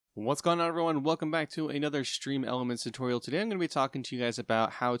What's going on, everyone? Welcome back to another StreamElements tutorial. Today I'm going to be talking to you guys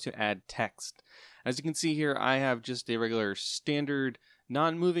about how to add text. As you can see here, I have just a regular standard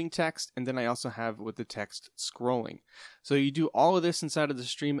non-moving text, and then I also have with the text scrolling. So you do all of this inside of the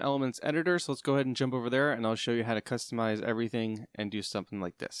StreamElements editor, so let's go ahead and jump over there and I'll show you how to customize everything and do something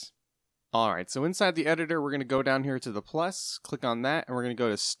like this. Alright, so inside the editor, we're going to go down here to the plus, click on that, and we're going to go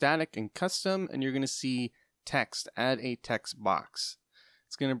to static and custom, and you're going to see text, add a text box.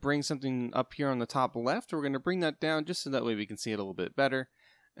 It's going to bring something up here on the top left. We're going to bring that down just so that way we can see it a little bit better.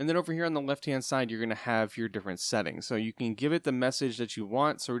 And then over here on the left hand side, you're going to have your different settings. So you can give it the message that you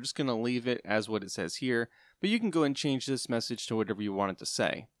want. So we're just going to leave it as what it says here. But you can go and change this message to whatever you want it to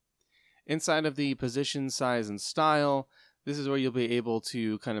say. Inside of the position, size, and style, this is where you'll be able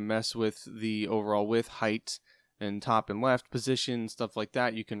to kind of mess with the overall width, height, and top and left position, stuff like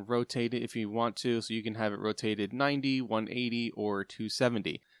that. You can rotate it if you want to, so you can have it rotated 90, 180, or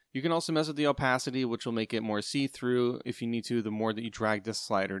 270. You can also mess with the opacity, which will make it more see-through if you need to, the more that you drag this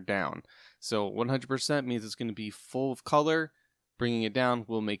slider down. So 100% means it's going to be full of color. Bringing it down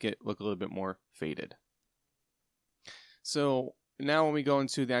will make it look a little bit more faded. So now when we go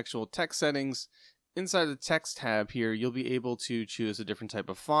into the actual text settings, inside the text tab here, you'll be able to choose a different type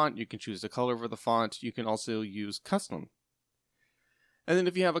of font. You can choose the color for the font. You can also use custom. And then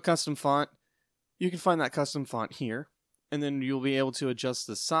if you have a custom font, you can find that custom font here. And then you'll be able to adjust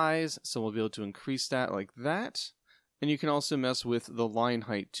the size. So we'll be able to increase that like that. And you can also mess with the line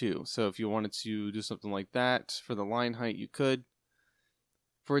height too. So if you wanted to do something like that for the line height, you could.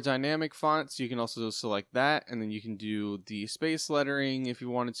 For dynamic fonts, you can also select that. And then you can do the space lettering if you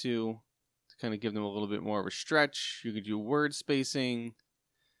wanted to kind of give them a little bit more of a stretch. You could do word spacing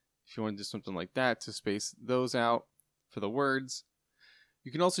if you want to do something like that to space those out for the words.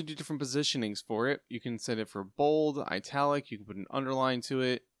 You can also do different positionings for it. You can set it for bold, italic, you can put an underline to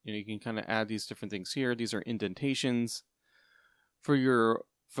it. You can kind of add these different things here. These are indentations. For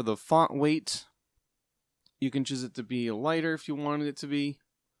the font weight, you can choose it to be lighter if you wanted it to be.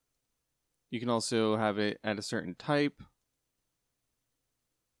 You can also have it at a certain type.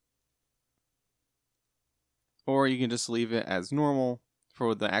 Or you can just leave it as normal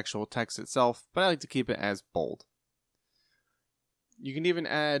for the actual text itself, but I like to keep it as bold. You can even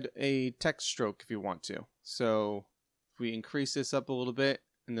add a text stroke if you want to. So if we increase this up a little bit,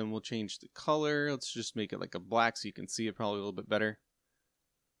 and then we'll change the color. Let's just make it like a black so you can see it probably a little bit better.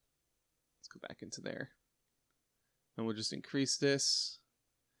 Let's go back into there. And we'll just increase this.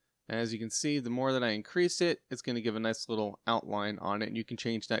 And as you can see, the more that I increase it, it's going to give a nice little outline on it, and you can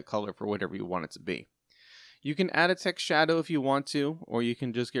change that color for whatever you want it to be. You can add a text shadow if you want to, or you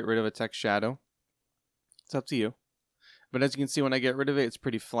can just get rid of a text shadow. It's up to you. But as you can see, when I get rid of it, it's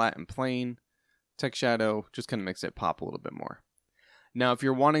pretty flat and plain. Text shadow just kind of makes it pop a little bit more. Now, if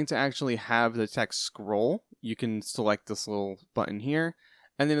you're wanting to actually have the text scroll, you can select this little button here,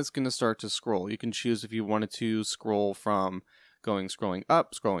 and then it's going to start to scroll. You can choose if you wanted to scroll from scrolling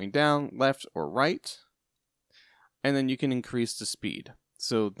up, scrolling down, left, or right. And then you can increase the speed.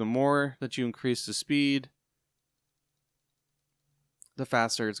 So the more that you increase the speed, the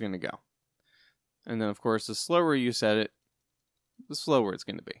faster it's going to go. And then, of course, the slower you set it, the slower it's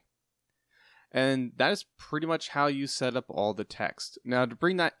going to be. And that is pretty much how you set up all the text. Now, to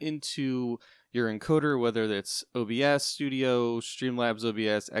bring that into your encoder, whether it's OBS Studio, Streamlabs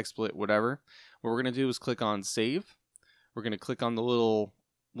OBS, XSplit, whatever, what we're going to do is click on Save. We're going to click on the little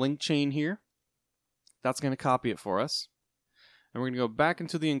link chain here. That's going to copy it for us. And we're going to go back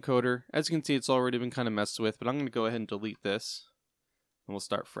into the encoder. As you can see, it's already been kind of messed with, but I'm going to go ahead and delete this. And we'll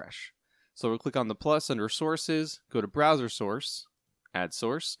start fresh. So we'll click on the plus under sources, go to browser source, add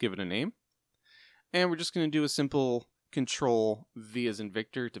source, give it a name. And we're just going to do a simple control V as in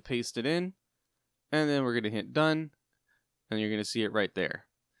Victor to paste it in. And then we're going to hit done. And you're going to see it right there.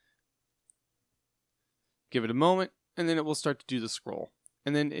 Give it a moment, and then it will start to do the scroll.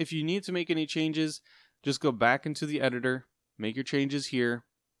 And then if you need to make any changes, just go back into the editor, make your changes here,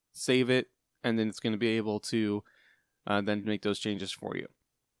 save it, and then it's going to be able to then make those changes for you.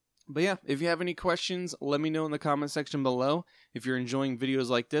 But yeah, if you have any questions, let me know in the comment section below. If you're enjoying videos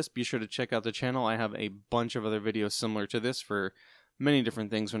like this, be sure to check out the channel. I have a bunch of other videos similar to this for many different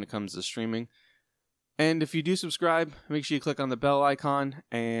things when it comes to streaming. And if you do subscribe, make sure you click on the bell icon,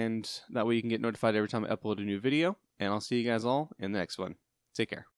 and that way you can get notified every time I upload a new video. And I'll see you guys all in the next one. Take care.